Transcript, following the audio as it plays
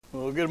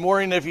Well, good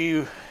morning. If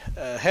you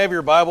have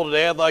your Bible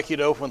today, I'd like you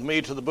to open with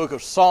me to the book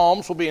of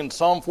Psalms. We'll be in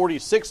Psalm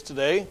 46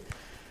 today.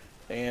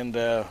 And,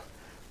 as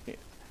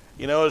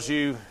I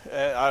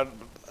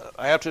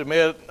have to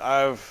admit,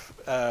 I've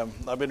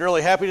been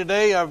really happy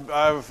today.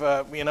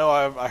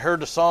 I heard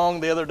the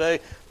song the other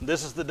day,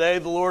 "This is the day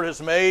the Lord has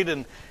made,"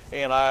 and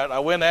I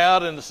went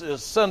out and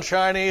it's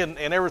sunshiny and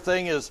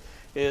everything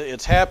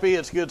it's happy.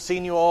 It's good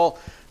seeing you all.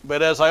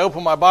 But as I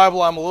open my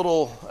Bible, I'm a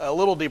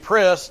little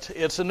depressed.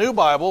 It's a new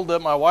Bible that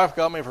my wife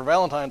got me for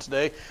Valentine's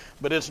Day,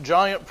 but it's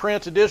giant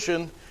print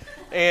edition,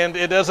 and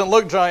it doesn't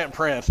look giant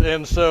print.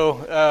 And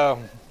so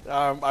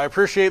I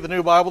appreciate the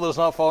new Bible that's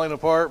not falling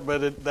apart,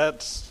 but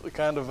that's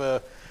kind of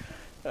a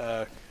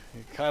I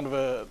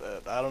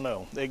don't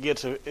know. It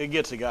gets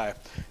a guy.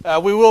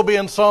 We will be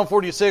in Psalm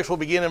 46. We'll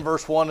begin in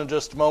verse 1 in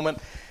just a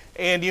moment.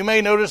 And you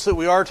may notice that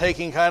we are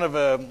taking kind of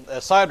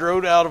a side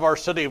road out of our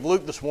study of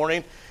Luke this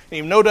morning. And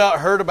you've no doubt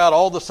heard about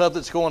all the stuff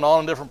that's going on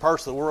in different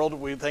parts of the world.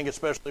 We think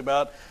especially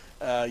about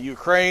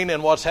Ukraine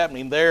and what's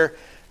happening there.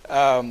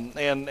 And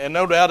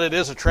no doubt it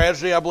is a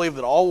tragedy. I believe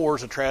that all war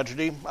is a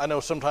tragedy. I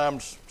know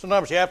sometimes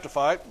you have to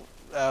fight.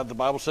 The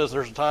Bible says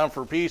there's a time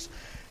for peace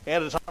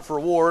and a time for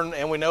war.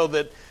 And we know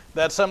that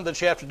that's something that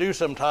you have to do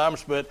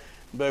sometimes. But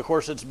of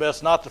course, it's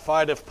best not to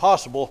fight if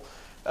possible.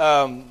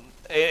 And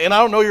I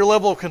don't know your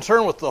level of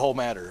concern with the whole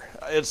matter.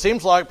 It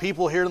seems like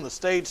people here in the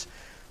States,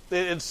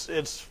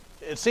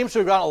 it seems to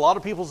have gotten a lot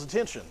of people's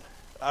attention.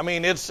 I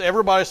mean,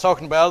 everybody's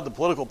talking about it. The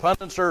political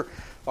pundits are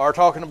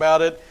talking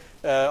about it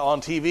on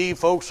TV.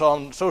 Folks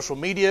on social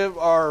media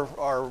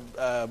are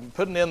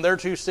putting in their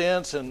 2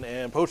 cents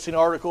and posting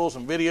articles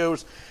and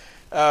videos.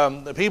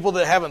 The people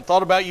that haven't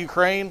thought about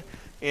Ukraine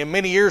in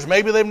many years,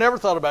 maybe they've never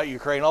thought about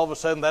Ukraine. All of a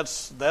sudden,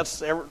 that's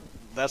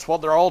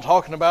what they're all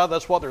talking about.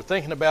 That's what they're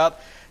thinking about.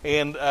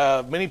 And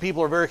many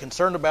people are very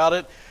concerned about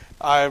it.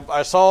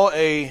 I saw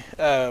a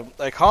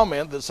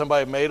comment that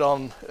somebody made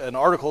on an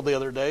article the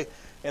other day,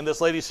 and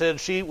this lady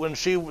said when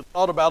she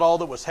thought about all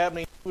that was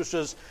happening, it was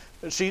just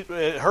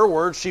her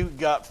words, she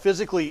got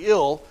physically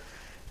ill,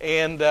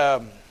 and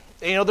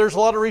there's a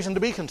lot of reason to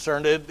be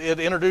concerned. It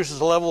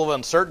introduces a level of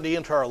uncertainty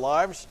into our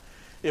lives.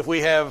 If we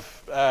have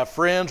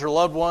friends or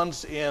loved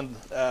ones in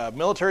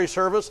military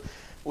service,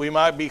 we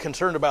might be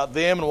concerned about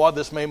them and what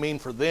this may mean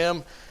for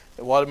them,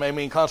 and what it may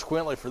mean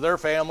consequently for their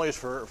families,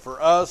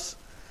 for us.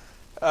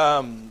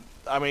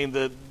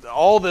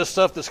 All this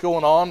stuff that's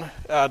going on,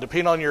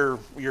 depending on your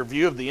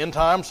view of the end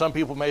time, some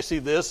people may see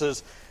this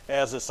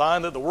as a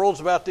sign that the world's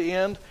about to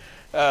end.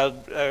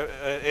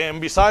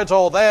 And besides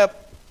all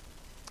that,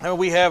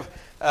 we have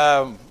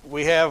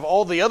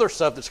all the other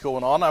stuff that's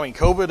going on. I mean,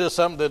 COVID is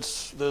something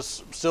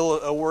that's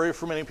still a worry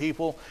for many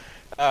people.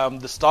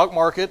 The stock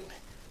market.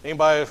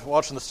 Anybody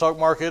watching the stock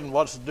market and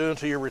what's it doing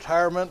to your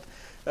retirement?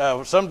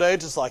 Some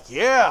days it's like,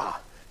 yeah.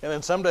 And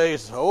then some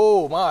days,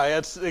 oh my!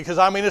 It's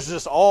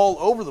just all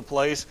over the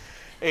place,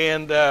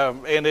 and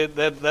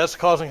that's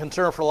causing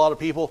concern for a lot of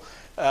people.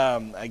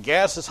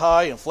 Gas is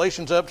high,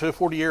 inflation's up to a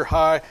 40-year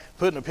high,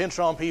 putting a pinch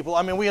on people.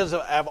 I mean, we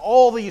have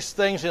all these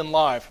things in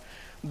life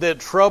that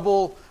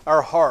trouble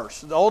our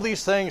hearts. All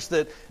these things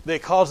that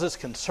cause us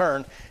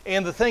concern.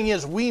 And the thing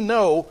is, we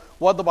know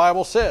what the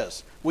Bible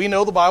says. We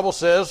know the Bible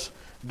says,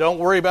 "Don't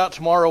worry about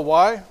tomorrow."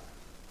 Why?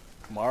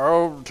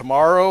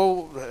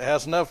 Tomorrow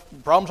has enough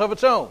problems of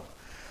its own.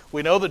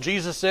 We know that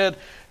Jesus said,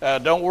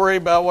 "Don't worry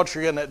about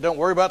don't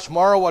worry about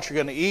tomorrow, what you're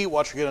going to eat,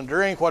 what you're going to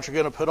drink, what you're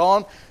going to put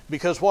on."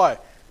 Because why?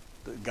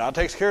 God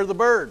takes care of the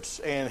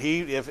birds, and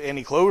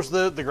He clothes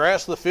the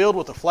grass of the field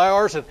with the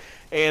flowers,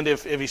 and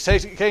if He's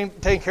taking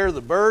care of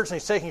the birds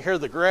and He's taking care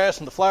of the grass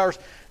and the flowers,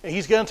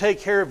 He's going to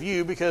take care of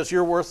you because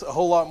you're worth a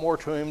whole lot more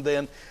to Him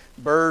than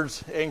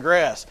birds and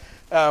grass.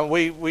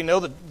 We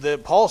know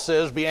that Paul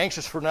says, "Be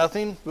anxious for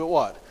nothing, but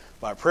what?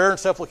 By prayer and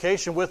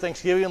supplication with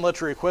thanksgiving, let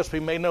your requests be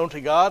made known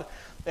to God.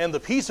 And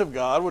the peace of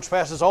God, which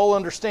passes all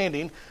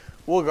understanding,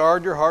 will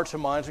guard your hearts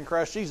and minds in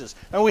Christ Jesus."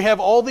 And we have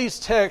all these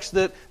texts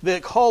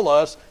that call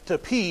us to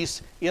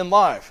peace in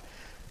life.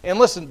 And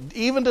listen,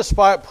 even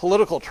despite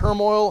political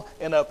turmoil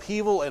and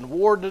upheaval and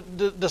war,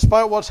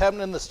 despite what's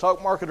happening in the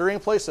stock market or any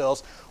place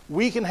else,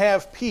 we can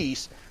have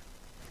peace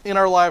in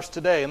our lives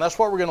today. And that's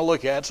what we're going to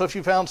look at. So if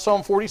you found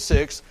Psalm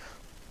 46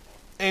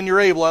 and you're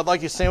able, I'd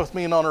like you to stand with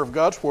me in honor of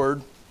God's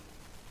Word.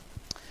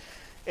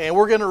 And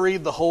we're going to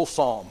read the whole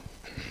psalm.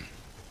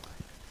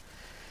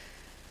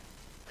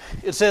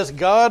 It says,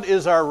 "God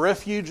is our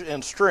refuge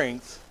and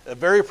strength, a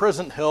very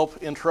present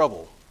help in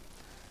trouble.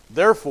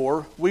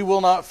 Therefore, we will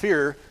not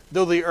fear,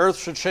 though the earth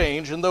should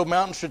change, and though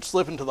mountains should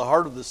slip into the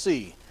heart of the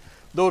sea,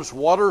 though its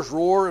waters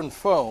roar and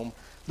foam,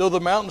 though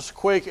the mountains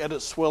quake at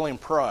its swelling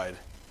pride.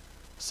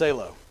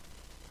 Selah.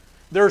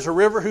 There is a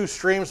river whose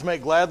streams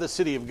make glad the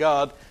city of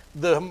God,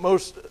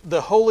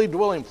 the holy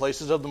dwelling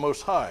places of the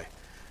Most High.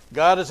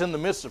 God is in the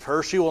midst of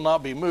her, she will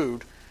not be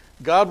moved.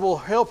 God will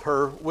help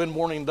her when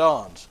morning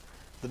dawns.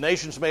 The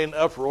nations made an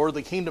uproar,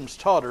 the kingdoms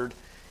tottered.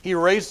 He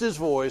raised his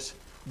voice,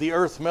 the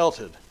earth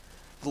melted.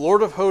 The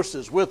Lord of hosts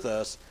is with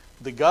us.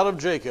 The God of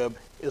Jacob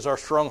is our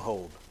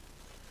stronghold.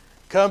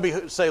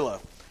 Come, Selah.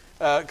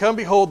 Come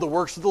behold the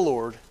works of the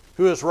Lord,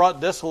 who has wrought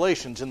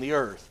desolations in the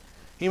earth.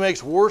 He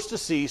makes wars to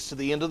cease to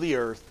the end of the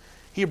earth.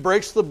 He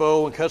breaks the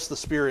bow and cuts the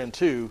spear in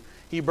two.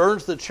 He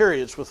burns the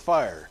chariots with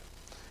fire.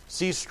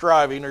 Cease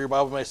striving, or your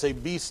Bible may say,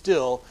 be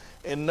still,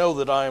 and know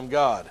that I am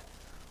God.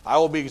 I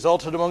will be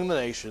exalted among the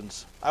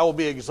nations. I will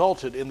be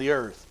exalted in the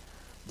earth.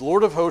 The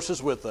Lord of hosts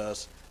is with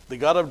us. The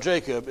God of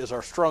Jacob is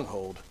our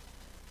stronghold.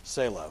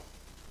 Selah.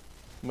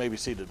 You may be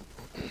seated.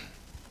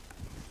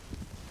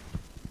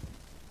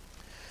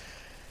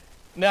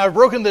 Now, I've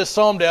broken this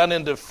psalm down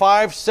into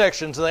 5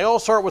 sections, and they all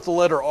start with the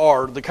letter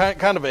R, the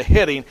kind of a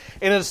heading.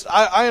 And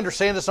I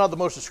understand it's not the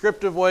most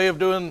descriptive way of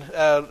doing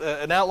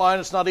an outline.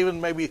 It's not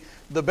even maybe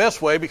the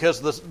best way, because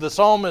the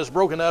psalm is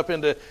broken up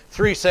into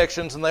 3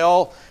 sections, and they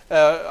all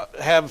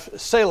have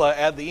Selah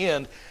at the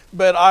end.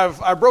 But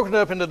I've broken it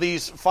up into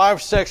these 5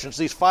 sections,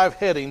 these 5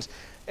 headings,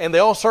 and they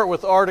all start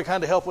with R to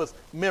kind of help with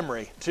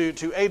memory,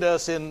 to aid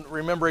us in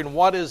remembering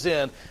what is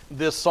in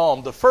this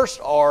psalm. The first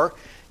R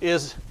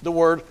is the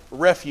word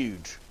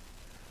refuge.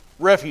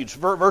 Refuge,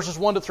 verses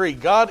 1 to 3.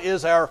 God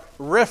is our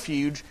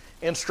refuge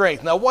and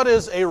strength. Now, what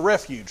is a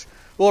refuge?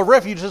 Well, a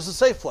refuge is a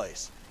safe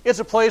place. It's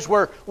a place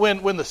where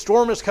when the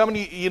storm is coming,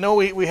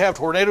 we have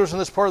tornadoes in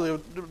this part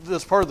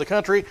of the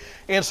country,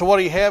 and so what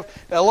do you have?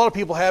 A lot of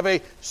people have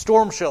a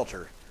storm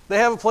shelter. They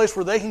have a place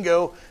where they can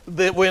go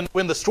that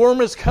when the storm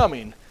is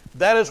coming,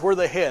 that is where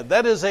they head.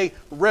 That is a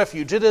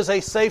refuge. It is a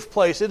safe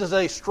place. It is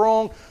a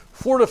strong,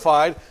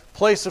 fortified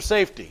place of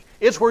safety.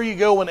 It's where you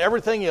go when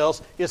everything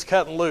else is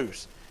cutting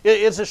loose.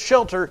 It's a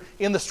shelter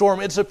in the storm.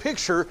 It's a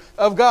picture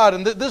of God.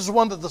 And this is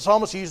one that the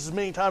psalmist uses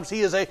many times.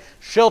 He is a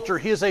shelter.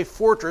 He is a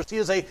fortress. He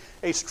is a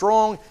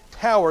strong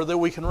tower that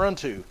we can run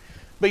to.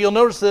 But you'll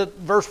notice that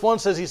verse 1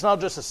 says he's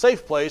not just a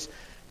safe place.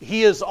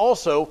 He is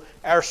also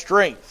our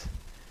strength.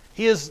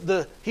 He is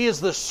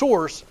the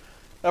source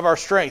of our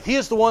strength. He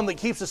is the one that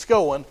keeps us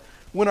going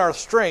when our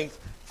strength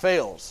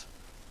fails.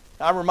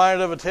 I'm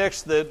reminded of a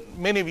text that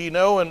many of you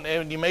know,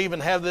 and you may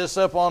even have this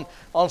up on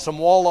some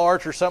wall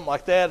art or something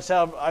like that. It's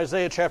out of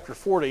Isaiah chapter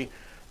 40,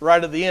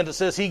 right at the end. It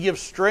says, He gives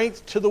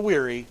strength to the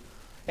weary,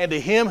 and to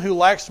him who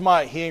lacks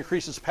might He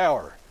increases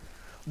power.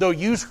 Though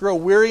youths grow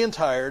weary and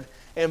tired,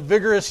 and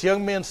vigorous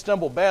young men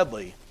stumble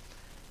badly,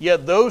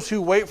 yet those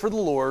who wait for the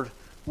Lord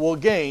will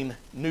gain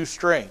new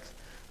strength.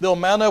 They'll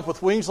mount up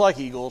with wings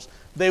like eagles.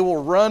 They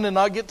will run and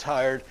not get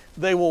tired.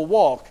 They will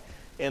walk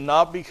and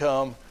not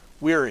become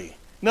weary.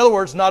 In other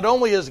words, not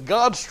only is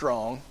God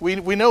strong, we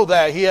know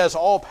that He has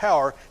all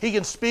power. He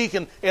can speak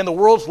and the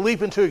worlds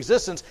leap into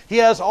existence. He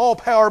has all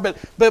power, but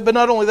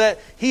not only that,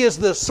 He is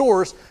the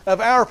source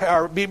of our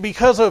power.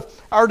 Because of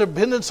our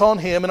dependence on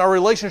Him and our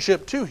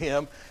relationship to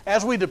Him,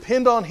 as we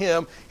depend on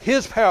Him,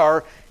 His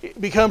power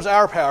becomes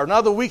our power.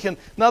 Not that we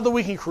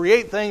can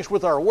create things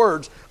with our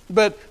words,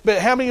 but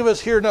how many of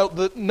us here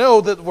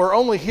know that we're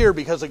only here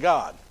because of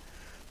God?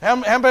 How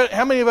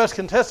many of us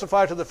can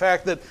testify to the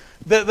fact that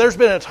there's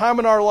been a time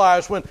in our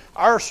lives when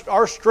our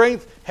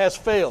strength has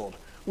failed?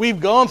 We've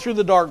gone through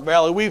the dark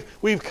valley.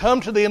 We've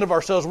come to the end of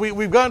ourselves.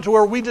 We've gotten to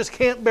where we just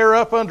can't bear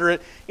up under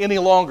it any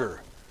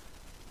longer.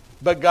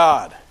 But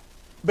God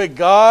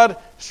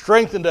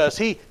strengthened us.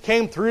 He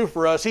came through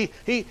for us.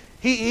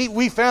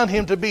 We found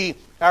Him to be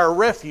our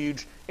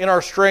refuge and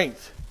our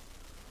strength.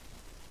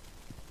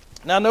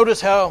 Now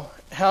notice how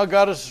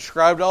God is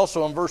described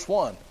also in verse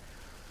 1.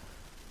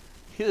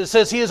 It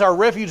says He is our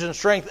refuge and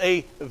strength,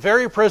 a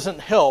very present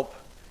help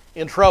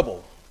in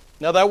trouble.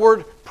 Now that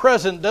word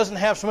present doesn't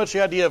have so much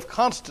the idea of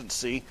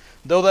constancy,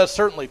 though that's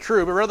certainly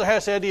true, but rather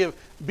has the idea of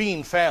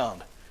being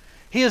found.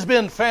 He has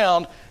been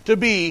found to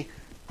be,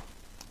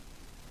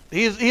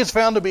 He is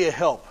found to be a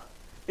help.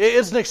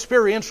 It's an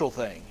experiential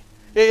thing.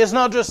 It's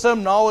not just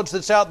some knowledge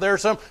that's out there,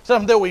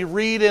 something that we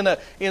read in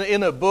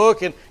a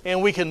book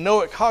and we can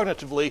know it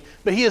cognitively,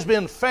 but He has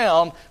been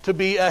found to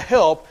be a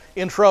help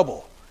in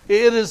trouble.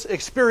 It is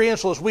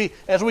experiential.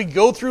 As we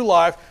go through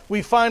life,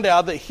 we find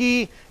out that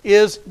He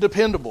is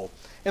dependable.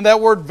 And that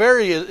word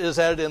very is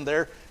added in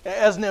there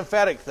as an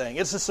emphatic thing.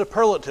 It's a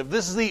superlative.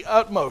 This is the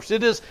utmost.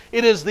 It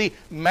is the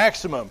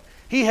maximum.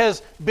 He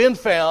has been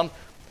found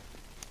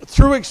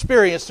through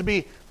experience to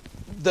be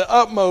the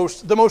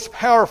utmost, the most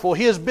powerful.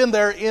 He has been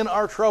there in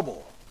our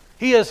trouble.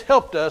 He has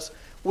helped us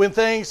when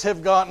things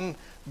have gotten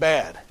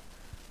bad.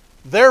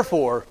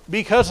 Therefore,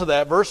 because of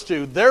that, verse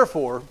 2,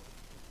 therefore,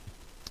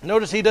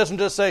 notice He doesn't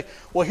just say,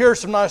 well, here are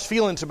some nice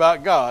feelings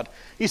about God.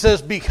 He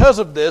says, because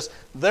of this,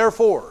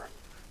 therefore.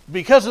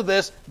 Because of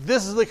this,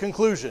 this is the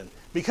conclusion.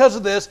 Because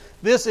of this,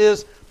 this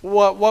is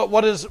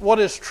what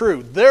is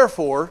true.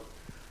 Therefore,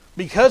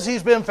 because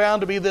He's been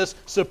found to be this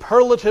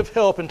superlative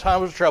help in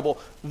times of trouble,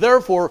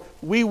 therefore,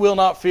 we will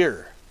not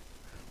fear.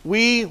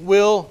 We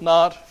will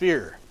not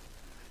fear.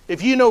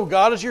 If you know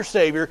God is your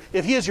Savior,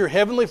 if He is your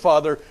Heavenly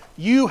Father,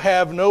 you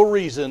have no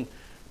reason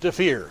to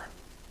fear.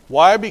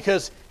 Why?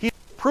 Because He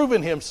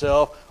proven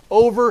Himself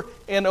over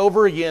and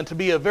over again to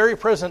be a very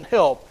present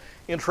help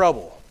in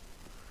trouble.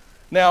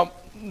 Now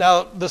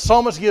the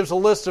psalmist gives a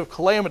list of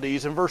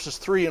calamities in verses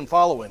 3 and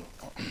following.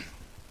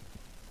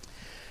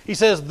 He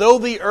says, though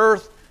the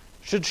earth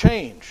should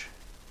change.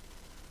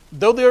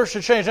 though the earth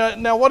should change.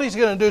 Now what he's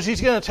going to do is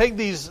he's going to take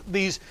these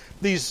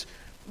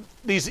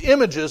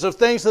images of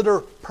things that are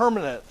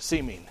permanent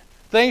seeming,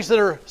 things that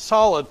are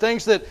solid,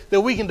 things that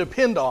we can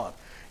depend on.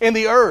 And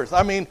the earth,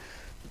 I mean,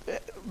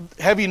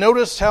 have you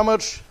noticed how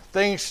much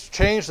things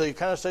change? They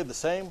kind of stay the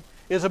same.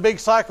 It's a big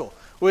cycle.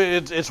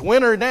 It's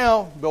winter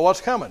now, but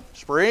what's coming?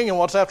 Spring, and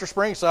what's after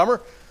spring?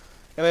 Summer,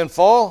 and then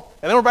fall,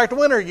 and then we're back to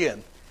winter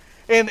again.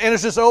 And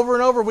it's just over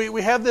and over.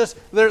 We have this.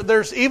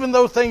 There's even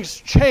though things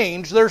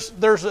change, there's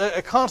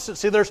a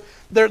constancy.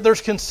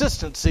 There's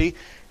consistency,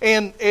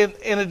 and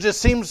it just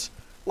seems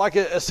like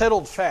a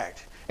settled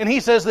fact. And he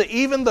says that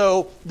even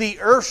though the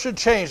earth should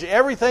change,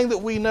 everything that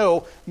we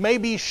know may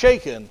be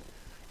shaken,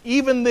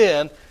 even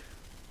then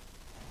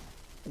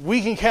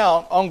we can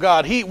count on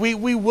God.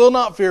 We will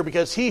not fear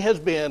because He has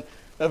been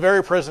a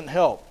very present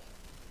help.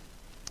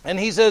 And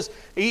he says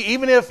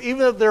even if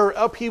there are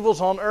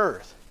upheavals on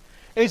earth.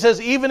 And he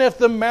says, even if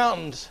the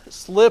mountains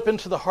slip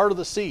into the heart of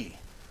the sea.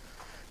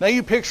 Now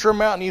you picture a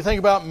mountain, you think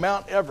about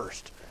Mount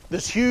Everest,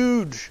 this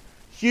huge,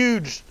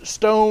 huge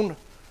stone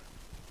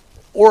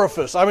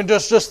orifice. I mean,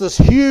 just this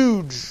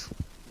huge,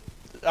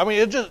 I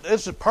mean, it's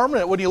just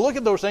permanent. When you look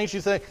at those things,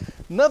 you think,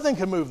 nothing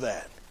can move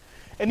that.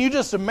 And you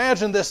just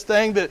imagine this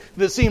thing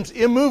that seems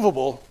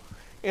immovable,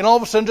 and all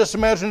of a sudden just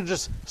imagine it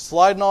just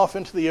sliding off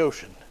into the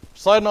ocean,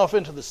 sliding off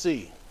into the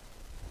sea.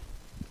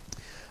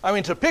 I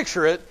mean, to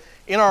picture it,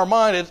 in our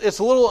mind, it's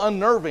a little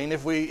unnerving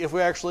if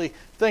we actually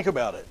think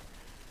about it.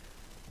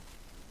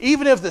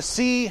 Even if the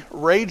sea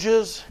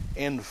rages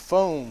and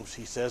foams,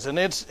 he says, and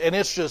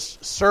it's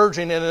just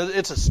surging and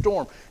it's a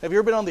storm. Have you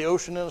ever been on the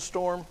ocean in a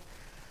storm?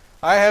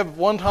 I have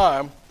one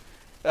time.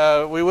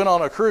 We went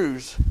on a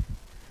cruise,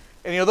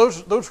 and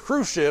those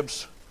cruise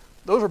ships,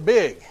 those are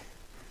big.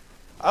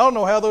 I don't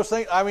know how those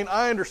things. I mean,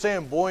 I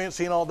understand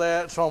buoyancy and all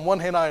that. So on one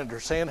hand, I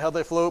understand how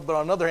they float, but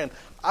on the other hand,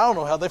 I don't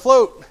know how they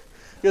float.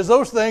 Because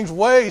those things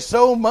weigh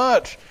so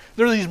much.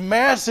 They're these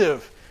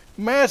massive,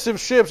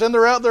 massive ships, and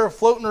they're out there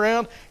floating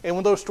around. And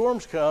when those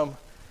storms come,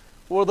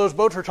 well, those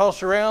boats are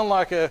tossed around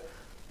like a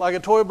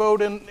toy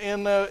boat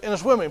in a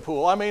swimming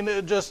pool. I mean,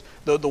 it just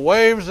the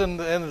waves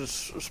and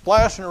it's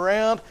splashing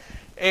around.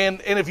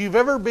 And if you've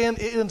ever been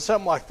in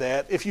something like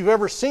that, if you've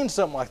ever seen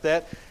something like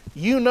that,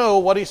 you know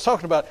what he's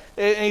talking about.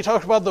 And he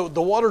talks about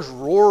the waters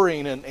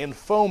roaring and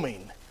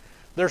foaming.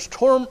 There's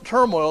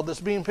turmoil that's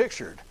being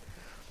pictured.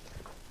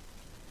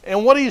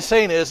 And what he's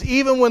saying is,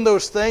 even when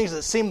those things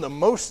that seem the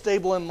most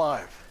stable in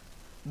life,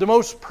 the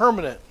most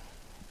permanent,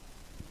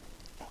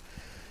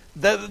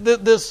 that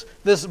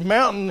this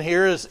mountain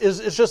here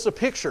is just a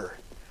picture.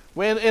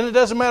 And it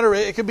doesn't matter.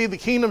 It could be the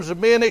kingdoms of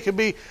men. It can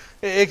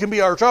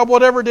be our job.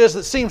 Whatever it is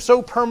that seems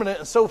so permanent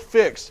and so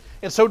fixed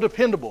and so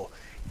dependable.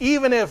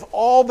 Even if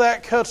all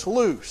that cuts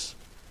loose,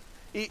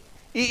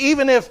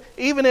 even if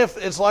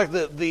it's like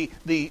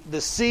the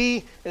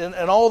sea and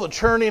all the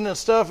churning and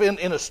stuff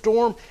in a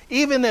storm,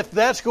 even if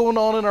that's going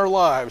on in our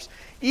lives,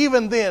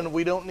 even then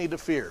we don't need to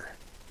fear.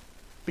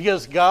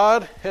 Because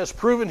God has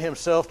proven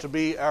Himself to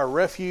be our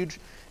refuge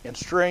and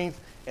strength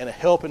and a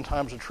help in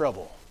times of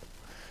trouble.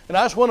 And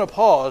I just want to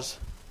pause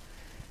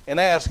and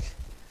ask,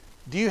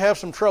 do you have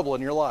some trouble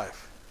in your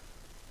life?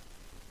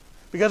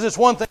 Because it's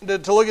one thing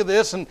to look at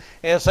this and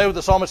say with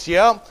the psalmist,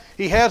 yeah,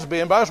 he has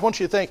been, but I just want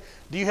you to think,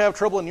 do you have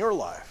trouble in your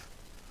life?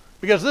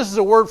 Because this is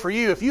a word for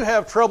you. If you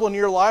have trouble in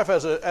your life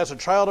as a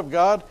child of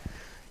God,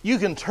 you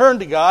can turn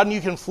to God and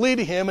you can flee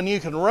to Him and you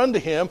can run to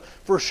Him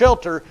for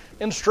shelter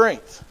and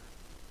strength.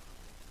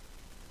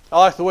 I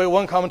like the way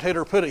one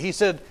commentator put it. He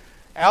said,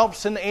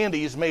 Alps and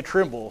Andes may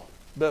tremble,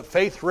 but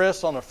faith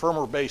rests on a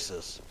firmer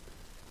basis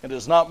and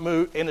is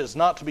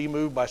not to be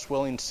moved by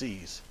swelling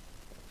seas.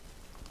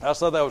 I just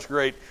thought that was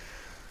great.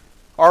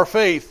 Our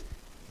faith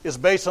is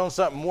based on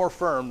something more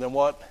firm than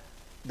what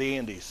the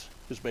Andes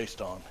is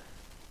based on.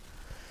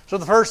 So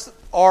the first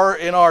R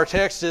in our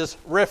text is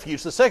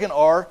refuge. The second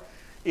R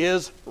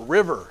is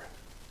river.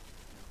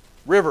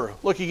 River.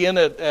 Look again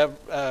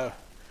at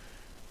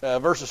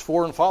verses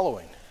 4 and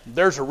following.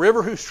 There's a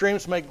river whose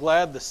streams make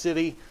glad the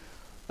city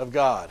of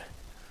God.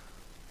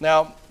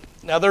 Now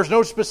there's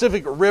no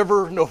specific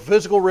river, no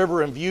physical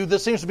river in view.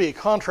 This seems to be a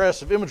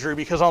contrast of imagery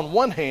because on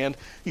one hand,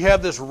 you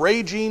have this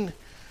raging,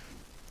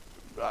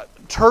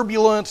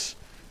 turbulent,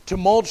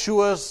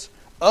 tumultuous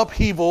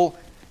upheaval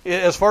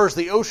as far as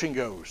the ocean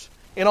goes.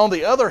 And on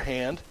the other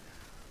hand,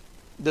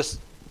 this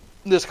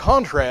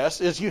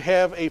contrast is you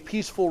have a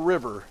peaceful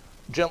river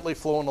gently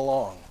flowing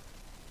along.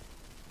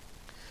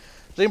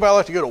 Does anybody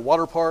like to go to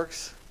water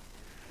parks?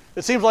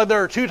 It seems like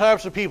there are two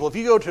types of people. If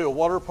you go to a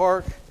water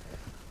park,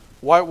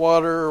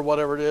 Whitewater or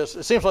whatever it is,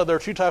 it seems like there are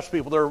two types of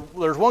people.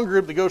 There's one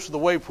group that goes to the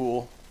wave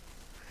pool,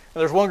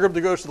 and there's one group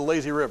that goes to the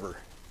lazy river.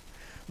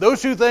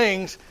 Those two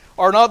things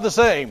are not the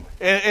same,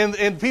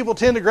 and people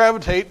tend to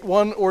gravitate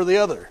one or the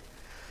other.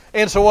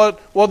 And so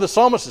what the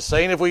psalmist is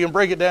saying, if we can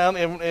break it down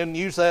and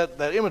use that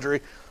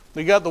imagery,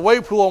 we got the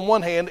wave pool on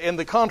one hand, and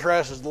the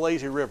contrast is the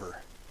lazy river.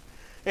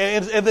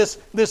 And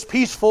this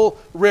peaceful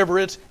river,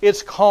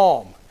 it's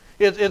calm.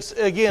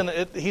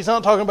 He's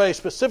not talking about a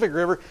specific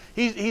river.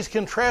 He's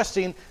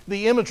contrasting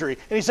the imagery.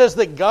 And he says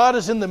that God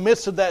is in the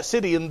midst of that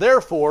city, and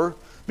therefore,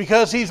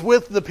 because he's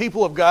with the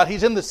people of God,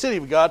 he's in the city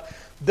of God,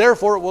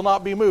 therefore it will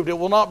not be moved. It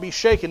will not be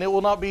shaken. It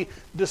will not be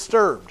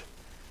disturbed.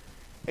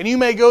 And you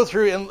may go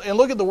through and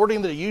look at the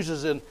wording that he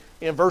uses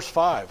in verse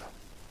 5.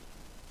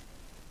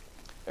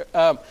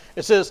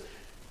 It says,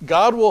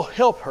 God will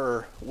help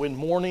her when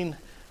morning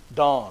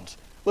dawns.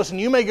 Listen,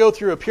 you may go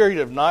through a period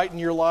of night in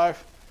your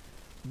life,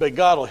 but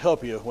God will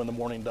help you when the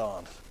morning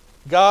dawns.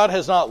 God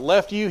has not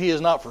left you. He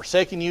has not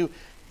forsaken you.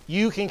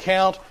 You can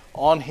count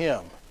on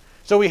Him.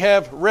 So we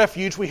have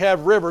refuge, we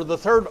have river. The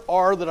third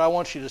R that I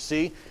want you to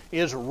see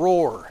is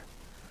roar.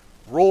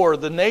 Roar.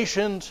 The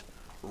nations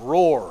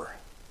roar.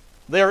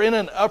 They are in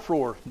an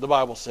uproar, the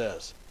Bible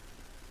says.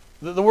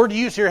 The word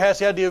used here has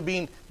the idea of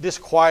being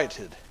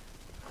disquieted,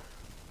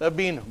 of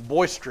being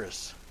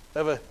boisterous,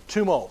 of a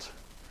tumult.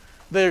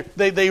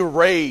 They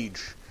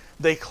rage.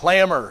 They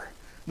clamor.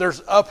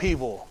 There's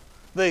upheaval.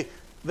 They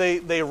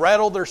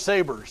rattle their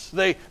sabers.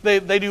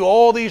 They do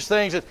all these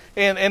things,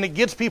 and it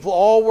gets people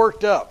all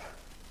worked up.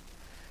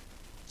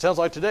 Sounds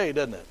like today,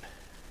 doesn't it?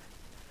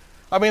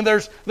 I mean,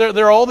 there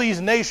are all these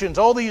nations,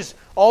 all these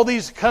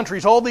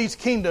countries, all these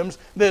kingdoms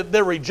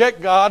that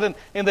reject God,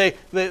 and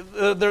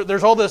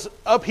there's all this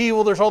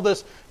upheaval. There's all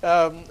this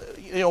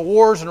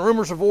wars and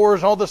rumors of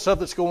wars and all this stuff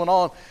that's going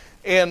on,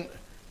 and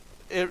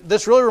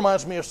this really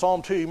reminds me of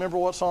Psalm 2. You remember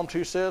what Psalm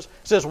 2 says?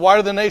 It says, "Why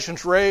do the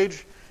nations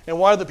rage, and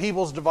why do the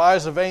peoples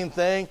devise a vain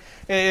thing?"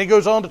 And it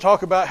goes on to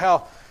talk about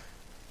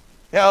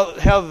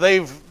how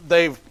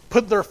they've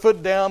put their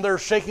foot down. They're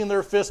shaking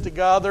their fist at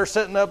God. They're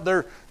setting up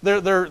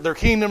their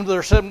kingdom.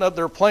 They're setting up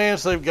their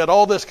plans. They've got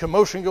all this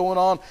commotion going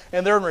on,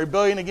 and they're in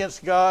rebellion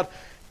against God.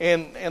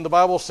 And the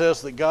Bible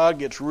says that God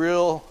gets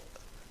real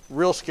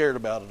scared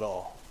about it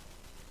all.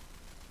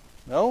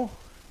 No?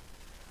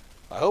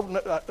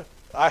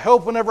 I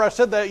hope whenever I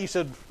said that, you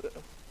said,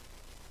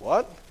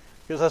 what?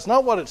 Because that's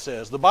not what it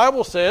says. The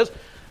Bible says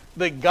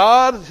that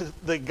God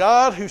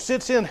who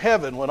sits in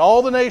heaven, when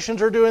all the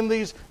nations are doing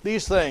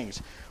these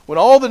things, when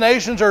all the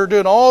nations are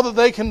doing all that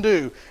they can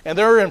do, and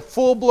they're in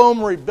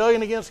full-blown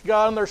rebellion against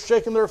God, and they're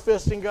shaking their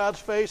fist in God's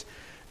face,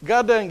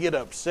 God doesn't get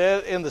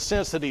upset in the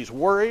sense that He's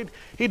worried.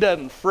 He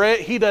doesn't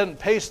fret. He doesn't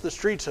pace the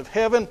streets of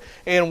heaven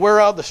and wear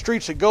out the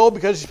streets of gold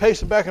because He's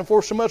pacing back and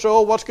forth so much.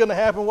 Oh, what's going to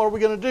happen? What are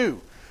we going to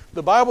do?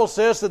 The Bible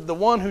says that the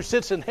one who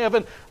sits in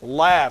heaven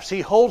laughs.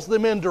 He holds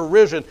them in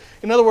derision.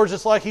 In other words,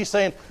 it's like He's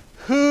saying,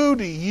 who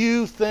do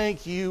you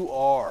think you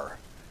are?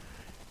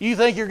 You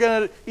think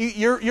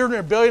you're in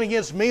rebellion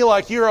against me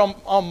like you're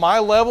on my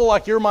level,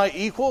 like you're my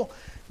equal?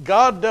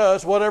 God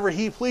does whatever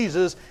He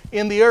pleases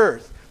in the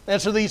earth.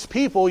 And so these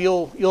people,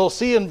 you'll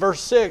see in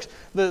verse 6,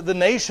 the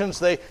nations,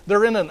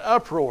 they're in an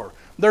uproar.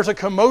 There's a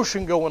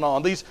commotion going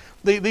on. These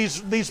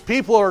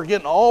people are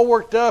getting all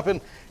worked up,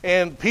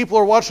 and people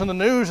are watching the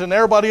news, and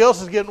everybody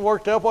else is getting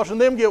worked up, watching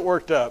them get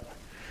worked up.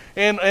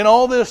 And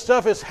all this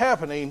stuff is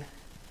happening.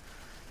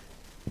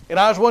 And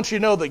I just want you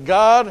to know that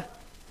God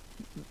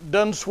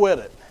doesn't sweat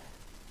it.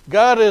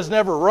 God has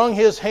never wrung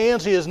His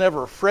hands. He has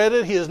never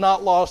fretted. He has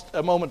not lost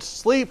a moment's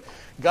sleep.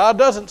 God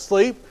doesn't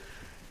sleep.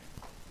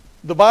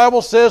 The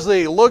Bible says that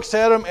He looks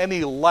at them and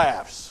He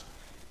laughs.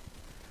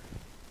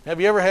 Have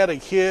you ever had a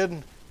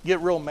kid get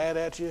real mad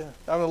at you?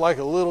 I mean, like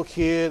a little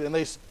kid, and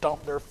they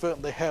stomp their foot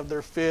and they have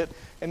their fit,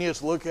 and you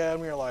just look at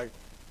them and you're like,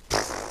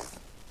 pfft.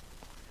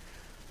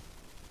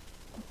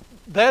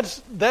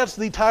 That's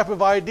the type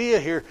of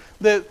idea here.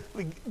 That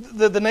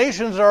the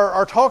nations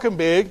are talking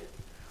big,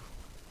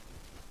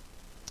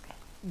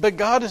 but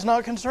God is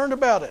not concerned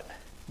about it.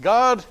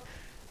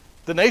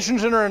 The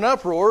nations are in an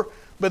uproar,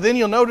 but then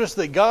you'll notice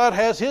that God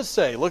has His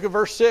say. Look at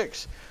verse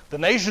 6. The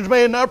nations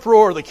made an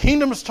uproar, the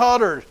kingdoms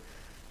tottered.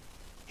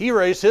 He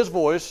raised His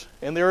voice,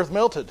 and the earth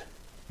melted.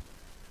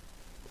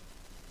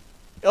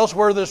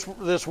 Elsewhere,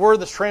 this word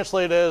that's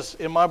translated as,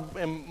 in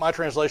my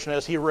translation,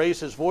 as He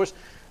raised His voice,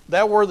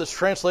 that word that's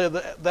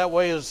translated that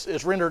way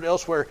is rendered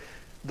elsewhere,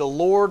 the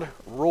Lord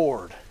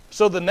roared.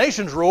 So the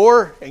nations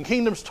roar and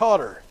kingdoms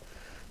totter.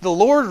 The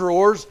Lord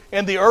roars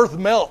and the earth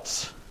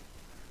melts.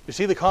 You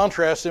see the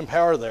contrast in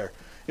power there.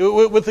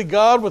 With the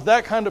God with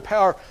that kind of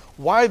power,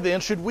 why then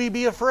should we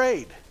be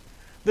afraid?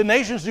 The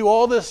nations do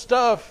all this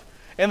stuff,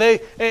 and they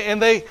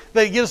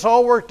get us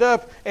all worked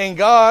up, and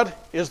God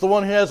is the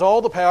one who has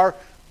all the power.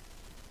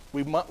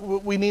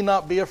 We need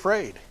not be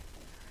afraid.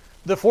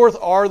 The fourth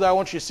R that I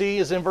want you to see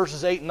is in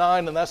verses 8 and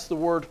 9, and that's the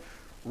word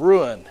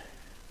ruin.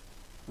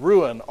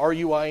 Ruin,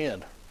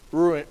 R-U-I-N.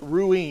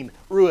 Ruin.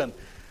 Ruined.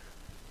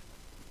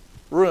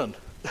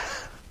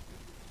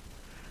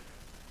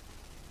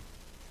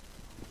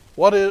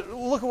 Look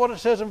at what it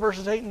says in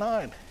verses 8 and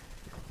 9.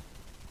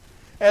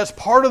 As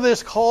part of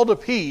this call to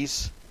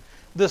peace,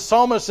 the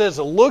psalmist says,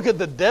 look at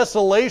the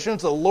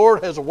desolations the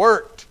Lord has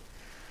worked.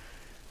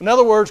 In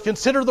other words,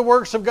 consider the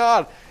works of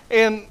God.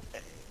 And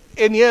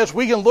yes,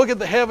 we can look at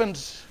the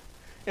heavens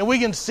and we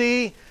can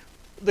see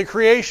the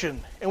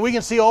creation, and we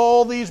can see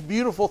all these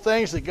beautiful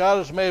things that God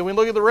has made. We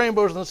look at the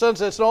rainbows and the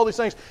sunsets and all these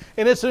things,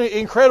 and it's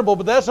incredible,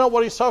 but that's not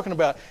what he's talking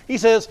about. He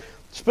says,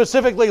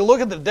 specifically, look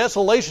at the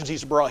desolations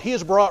he's brought. He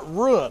has brought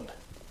ruin.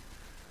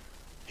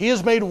 He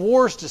has made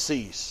wars to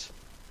cease.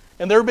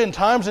 And there have been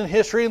times in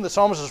history, and the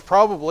psalmist is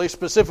probably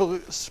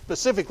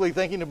specifically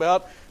thinking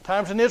about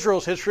times in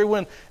Israel's history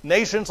when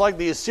nations like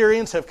the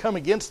Assyrians have come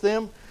against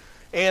them,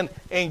 and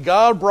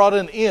God brought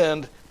an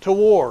end to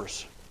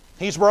wars.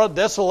 He's brought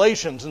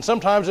desolations, and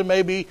sometimes he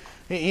may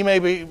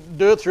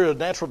do it through a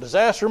natural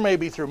disaster,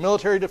 maybe through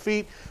military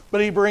defeat,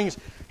 but he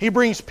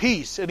brings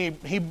peace, and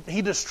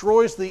he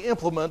destroys the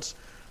implements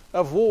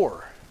of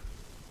war.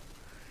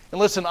 And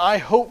listen, I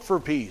hope for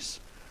peace.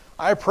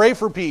 I pray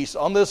for peace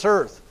on this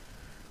earth.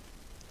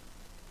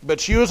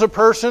 But you as a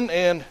person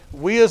and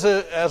we as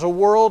a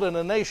world and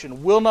a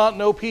nation will not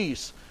know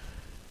peace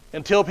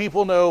until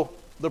people know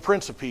the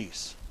Prince of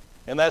Peace,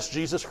 and that's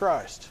Jesus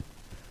Christ.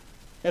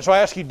 And so I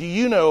ask you, do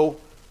you know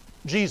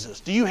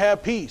Jesus? Do you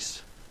have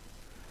peace?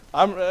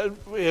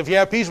 If you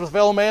have peace with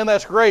fellow man,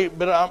 that's great.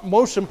 But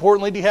most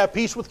importantly, do you have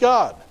peace with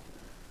God?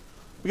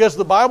 Because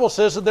the Bible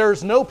says that there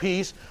is no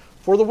peace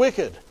for the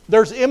wicked.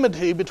 There's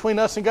enmity between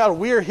us and God.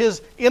 We are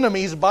His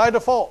enemies by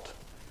default.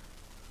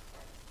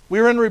 We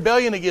are in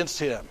rebellion against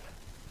Him.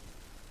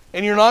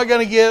 And you're not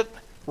going to get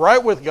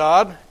right with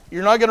God.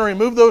 You're not going to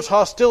remove those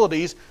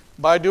hostilities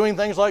by doing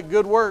things like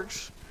good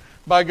works,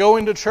 by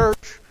going to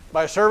church,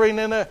 by serving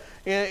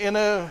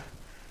in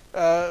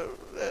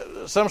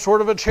some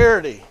sort of a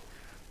charity,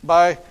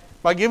 by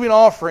giving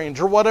offerings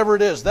or whatever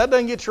it is. That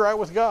doesn't get you right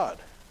with God.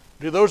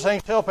 Do those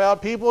things help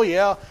out people?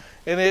 Yeah,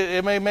 and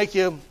it may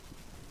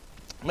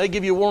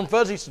give you warm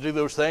fuzzies to do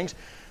those things.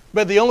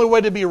 But the only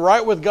way to be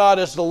right with God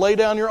is to lay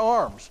down your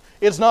arms.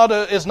 It's not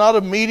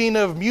a meeting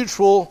of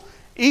mutual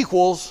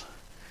equals.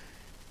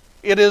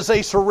 It is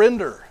a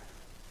surrender.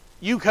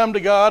 You come to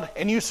God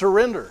and you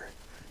surrender.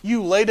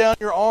 You lay down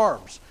your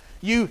arms.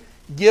 You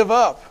give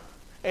up.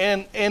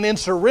 And in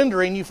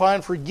surrendering, you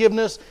find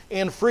forgiveness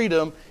and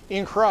freedom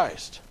in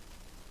Christ.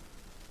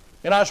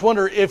 And I just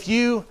wonder if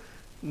you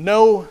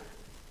know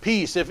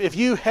peace, if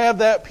you have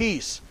that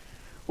peace,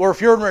 or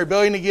if you're in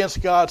rebellion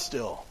against God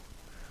still.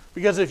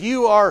 Because if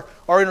you are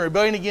in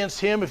rebellion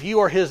against Him, if you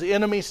are His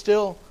enemy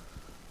still,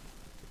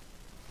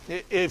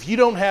 if you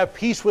don't have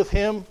peace with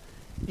Him,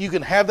 you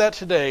can have that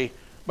today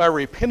by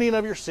repenting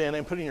of your sin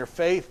and putting your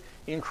faith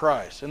in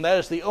Christ. And that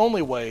is the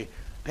only way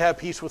to have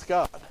peace with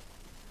God.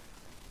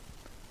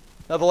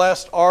 Now the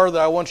last R that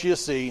I want you to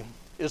see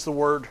is the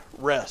word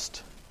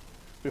rest.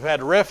 We've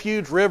had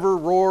refuge, river,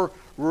 roar,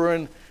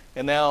 ruin,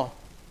 and now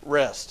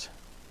rest.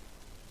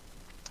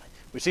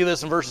 We see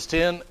this in verses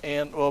 10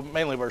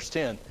 mainly verse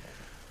 10.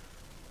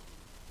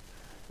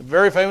 A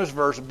very famous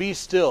verse, be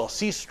still,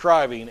 cease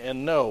striving,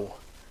 and know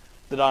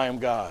that I am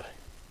God.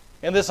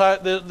 And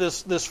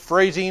this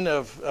phrasing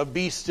of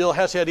be still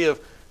has the idea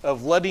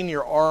of letting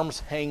your arms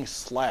hang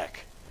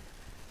slack.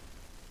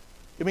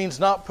 It means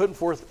not putting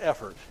forth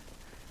effort.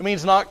 It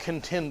means not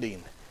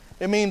contending.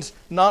 It means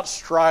not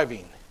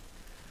striving.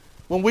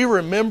 When we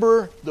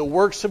remember the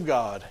works of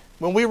God,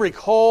 when we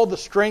recall the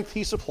strength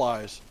He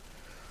supplies,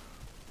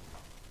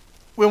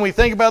 when we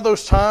think about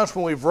those times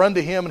when we've run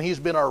to Him and He's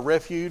been our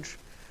refuge,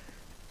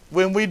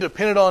 when we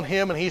depended on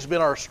Him and He's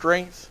been our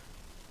strength,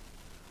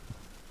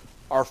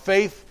 our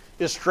faith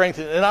is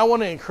strengthened. And I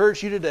want to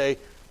encourage you today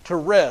to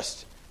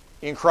rest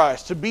in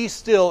Christ, to be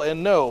still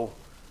and know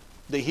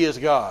that He is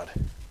God.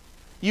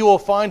 You will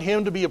find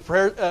Him to be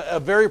a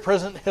very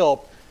present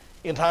help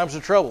in times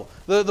of trouble.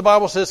 The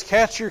Bible says,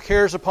 cast your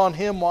cares upon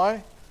Him.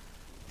 Why?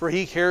 For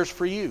He cares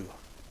for you.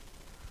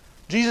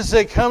 Jesus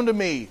said, come to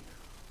me,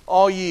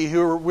 all ye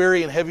who are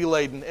weary and heavy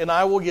laden, and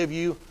I will give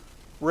you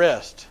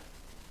rest.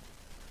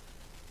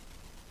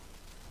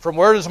 From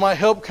where does my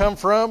help come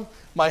from?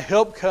 My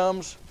help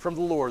comes from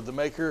the Lord, the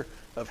maker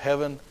of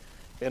heaven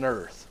and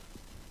earth.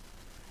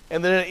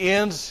 And then it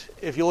ends,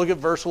 if you look at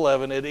verse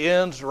 11, it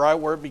ends right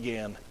where it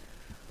began.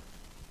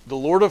 The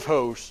Lord of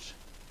hosts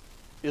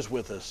is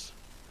with us.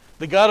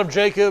 The God of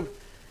Jacob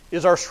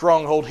is our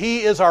stronghold.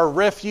 He is our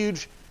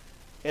refuge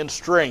and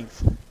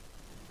strength.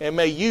 And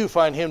may you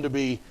find Him to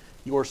be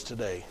yours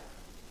today.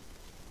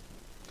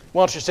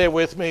 Why don't you say it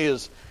with me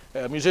as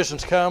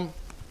musicians come.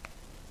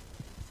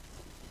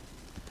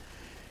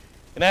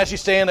 And as you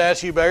stand, I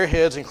ask you to bow your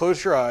heads and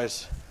close your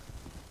eyes.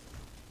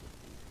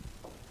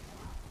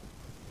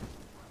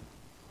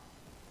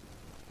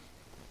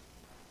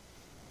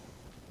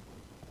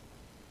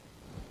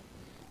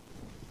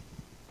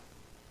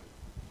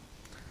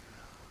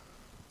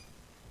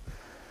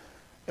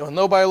 And with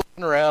nobody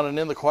looking around and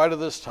in the quiet of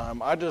this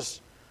time, I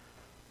just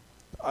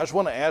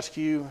want to ask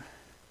you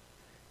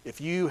if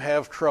you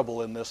have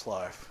trouble in this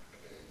life.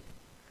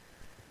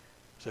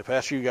 Say,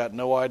 Pastor, you got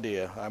no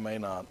idea. I may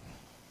not.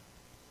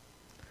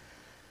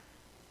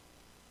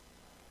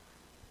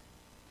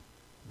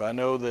 But I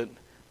know that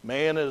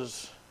man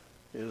is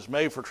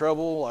made for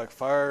trouble like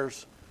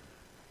fires,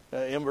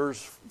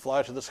 embers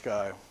fly to the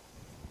sky.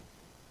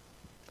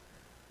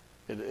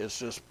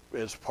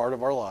 It's part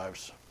of our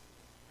lives.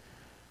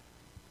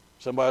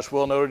 Somebody else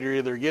well noted you're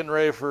either getting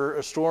ready for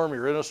a storm,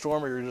 you're in a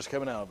storm, or you're just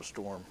coming out of a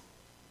storm.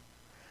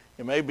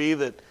 It may be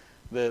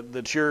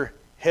that you're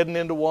heading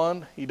into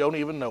one, you don't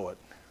even know it.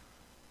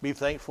 Be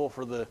thankful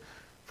for the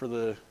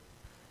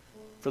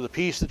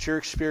peace that you're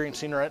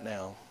experiencing right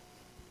now.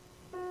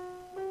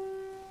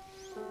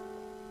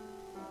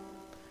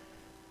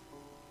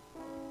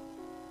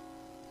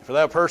 For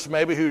that person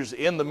maybe who's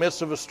in the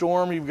midst of a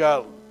storm,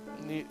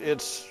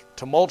 it's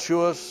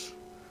tumultuous.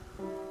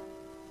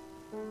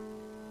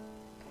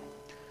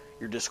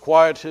 You're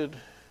disquieted.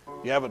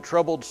 You have a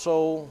troubled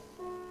soul,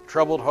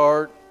 troubled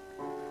heart.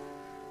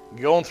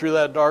 Going through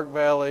that dark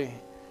valley,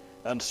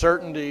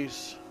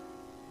 uncertainties.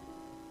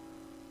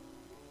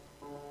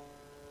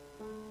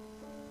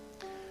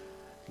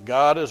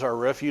 God is our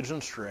refuge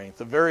and strength,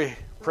 the very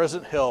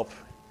present help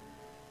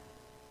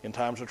in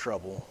times of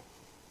trouble.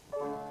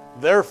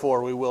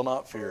 Therefore, we will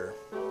not fear.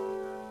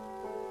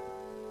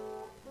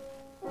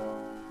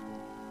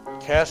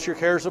 Cast your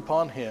cares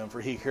upon Him,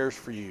 for He cares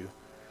for you.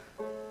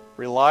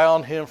 Rely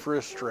on Him for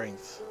His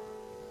strength.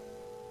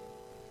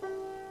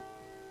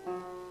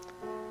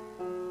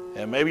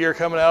 And maybe you're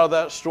coming out of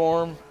that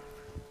storm.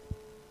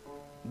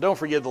 Don't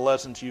forget the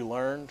lessons you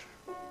learned.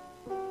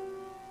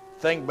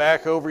 Think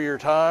back over your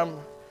time,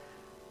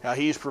 how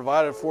He's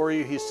provided for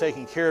you. He's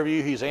taken care of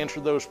you. He's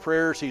answered those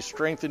prayers. He's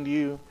strengthened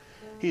you.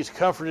 He's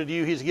comforted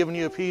you. He's given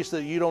you a peace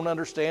that you don't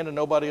understand and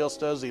nobody else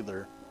does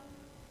either.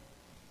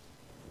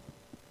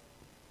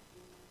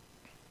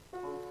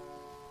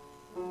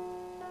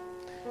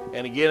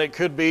 And again, it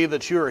could be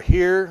that you are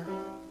here,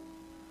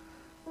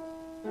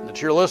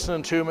 that you're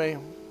listening to me,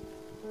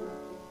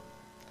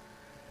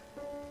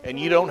 and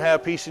you don't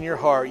have peace in your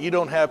heart. You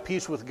don't have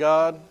peace with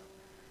God.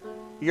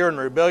 You're in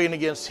rebellion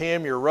against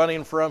Him. You're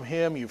running from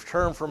Him. You've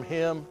turned from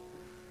Him.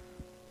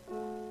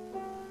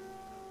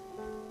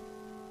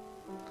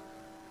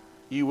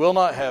 You will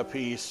not have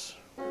peace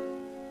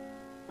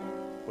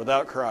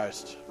without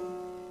Christ.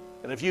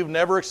 And if you've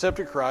never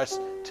accepted Christ,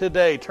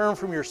 today turn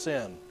from your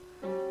sin.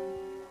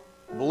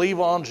 Believe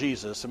on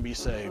Jesus and be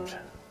saved.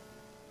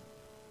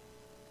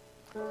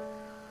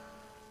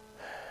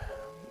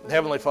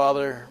 Heavenly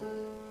Father,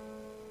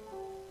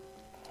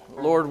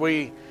 Lord,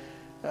 we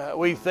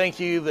thank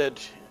you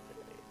that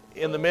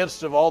in the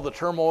midst of all the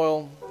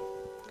turmoil,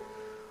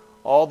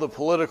 all the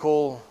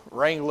political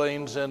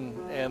wranglings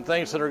and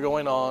things that are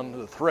going on,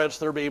 the threats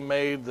that are being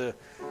made, the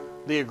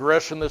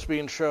aggression that's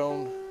being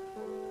shown,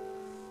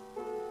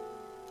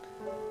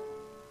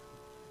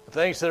 the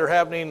things that are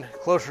happening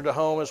closer to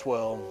home as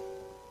well,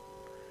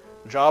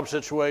 job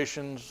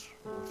situations,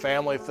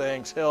 family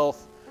things,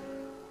 health,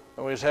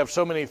 and we just have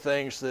so many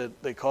things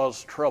that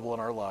cause trouble in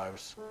our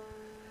lives.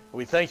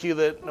 We thank you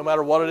that no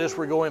matter what it is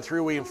we're going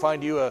through, we can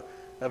find you a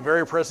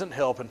very present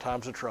help in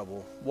times of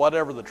trouble,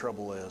 whatever the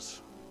trouble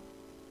is.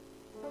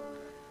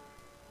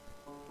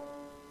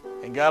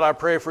 And God, I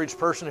pray for each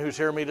person who's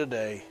hearing me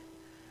today.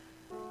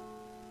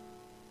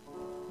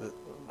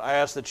 I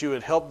ask that you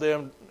would help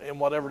them in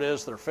whatever it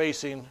is they're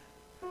facing,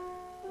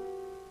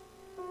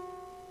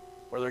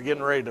 or they're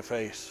getting ready to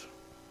face.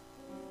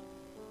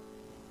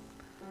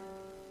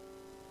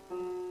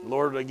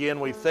 Lord,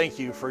 again, we thank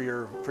you for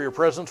your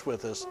presence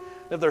with us.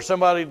 If there's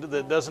somebody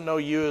that doesn't know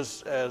you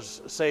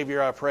as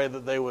Savior, I pray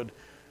that they would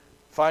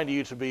find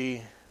you to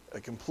be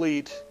a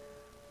complete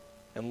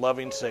and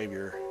loving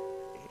Savior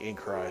in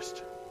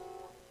Christ.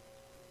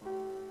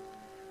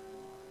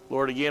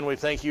 Lord, again, we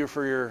thank you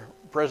for your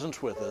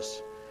presence with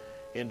us.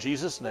 In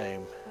Jesus'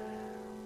 name,